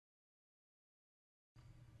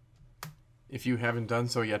If you haven't done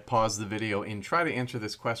so yet, pause the video and try to answer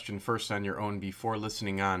this question first on your own before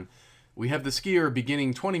listening on. We have the skier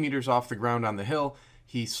beginning 20 meters off the ground on the hill.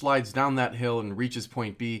 He slides down that hill and reaches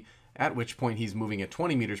point B, at which point he's moving at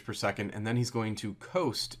 20 meters per second, and then he's going to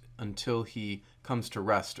coast until he comes to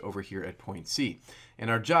rest over here at point C. And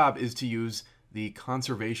our job is to use the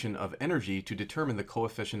conservation of energy to determine the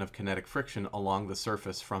coefficient of kinetic friction along the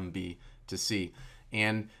surface from B to C.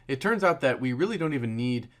 And it turns out that we really don't even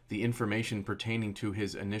need the information pertaining to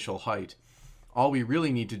his initial height. All we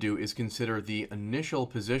really need to do is consider the initial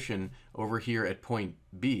position over here at point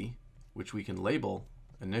B, which we can label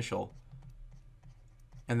initial,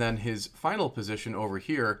 and then his final position over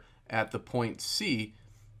here at the point C,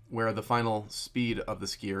 where the final speed of the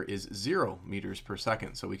skier is 0 meters per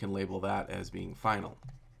second. So we can label that as being final.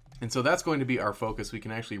 And so that's going to be our focus. We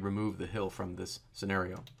can actually remove the hill from this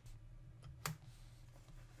scenario.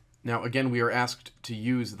 Now, again, we are asked to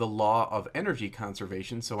use the law of energy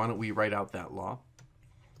conservation, so why don't we write out that law?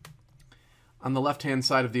 On the left-hand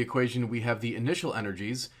side of the equation, we have the initial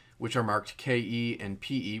energies, which are marked Ke and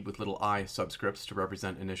Pe with little I subscripts to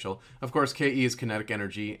represent initial. Of course, Ke is kinetic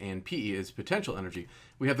energy and Pe is potential energy.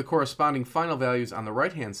 We have the corresponding final values on the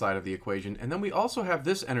right-hand side of the equation, and then we also have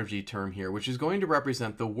this energy term here, which is going to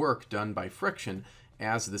represent the work done by friction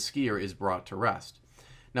as the skier is brought to rest.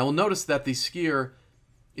 Now, we'll notice that the skier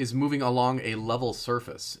is moving along a level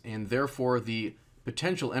surface, and therefore the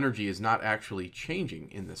potential energy is not actually changing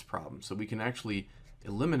in this problem. So we can actually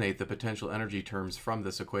eliminate the potential energy terms from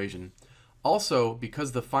this equation. Also,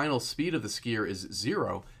 because the final speed of the skier is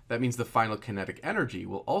 0, that means the final kinetic energy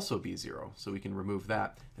will also be 0. So we can remove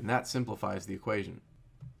that, and that simplifies the equation.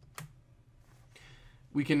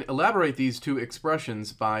 We can elaborate these two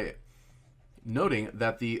expressions by noting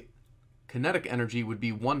that the kinetic energy would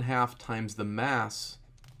be 1/2 times the mass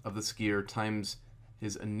of the skier times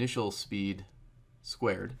his initial speed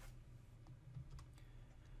squared.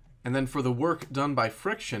 And then for the work done by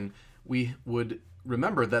friction, we would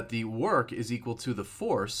remember that the work is equal to the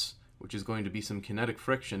force, which is going to be some kinetic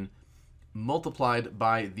friction, multiplied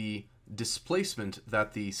by the displacement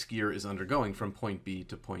that the skier is undergoing from point B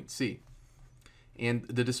to point C. And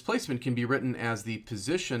the displacement can be written as the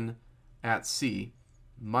position at C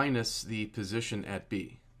minus the position at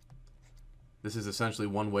B. This is essentially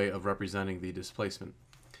one way of representing the displacement.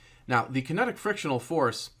 Now, the kinetic frictional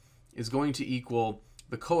force is going to equal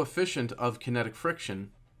the coefficient of kinetic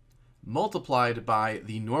friction multiplied by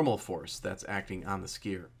the normal force that's acting on the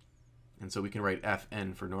skier. And so we can write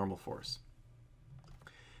Fn for normal force.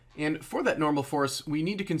 And for that normal force, we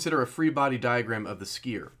need to consider a free body diagram of the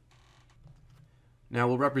skier. Now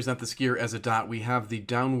we'll represent the skier as a dot. We have the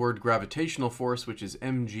downward gravitational force, which is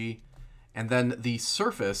mg, and then the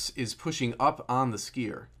surface is pushing up on the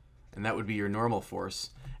skier, and that would be your normal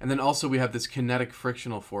force. And then also we have this kinetic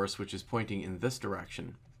frictional force, which is pointing in this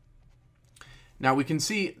direction. Now we can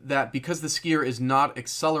see that because the skier is not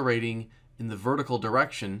accelerating in the vertical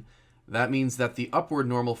direction, that means that the upward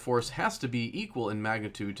normal force has to be equal in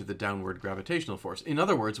magnitude to the downward gravitational force. In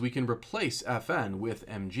other words, we can replace Fn with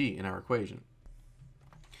mg in our equation.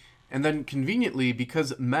 And then conveniently,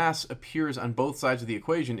 because mass appears on both sides of the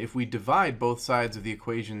equation, if we divide both sides of the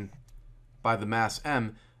equation by the mass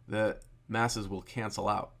m, the masses will cancel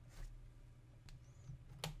out.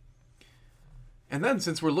 And then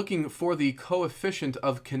since we're looking for the coefficient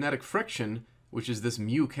of kinetic friction, which is this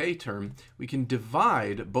mu k term, we can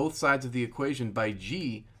divide both sides of the equation by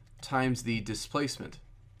g times the displacement.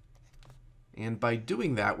 And by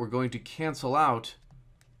doing that, we're going to cancel out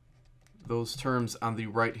those terms on the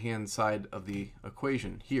right-hand side of the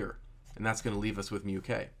equation here. And that's going to leave us with mu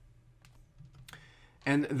k.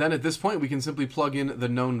 And then at this point, we can simply plug in the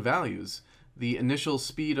known values. The initial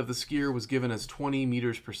speed of the skier was given as 20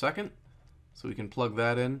 meters per second. So we can plug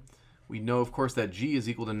that in. We know, of course, that g is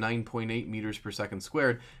equal to 9.8 meters per second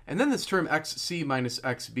squared. And then this term xc minus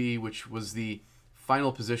xb, which was the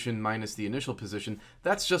final position minus the initial position,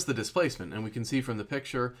 that's just the displacement. And we can see from the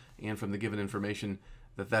picture and from the given information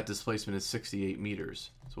that that displacement is 68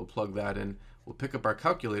 meters. So we'll plug that in. We'll pick up our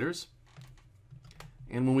calculators.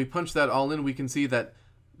 And when we punch that all in, we can see that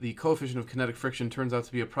the coefficient of kinetic friction turns out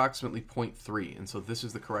to be approximately 0.3. And so this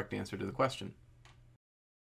is the correct answer to the question.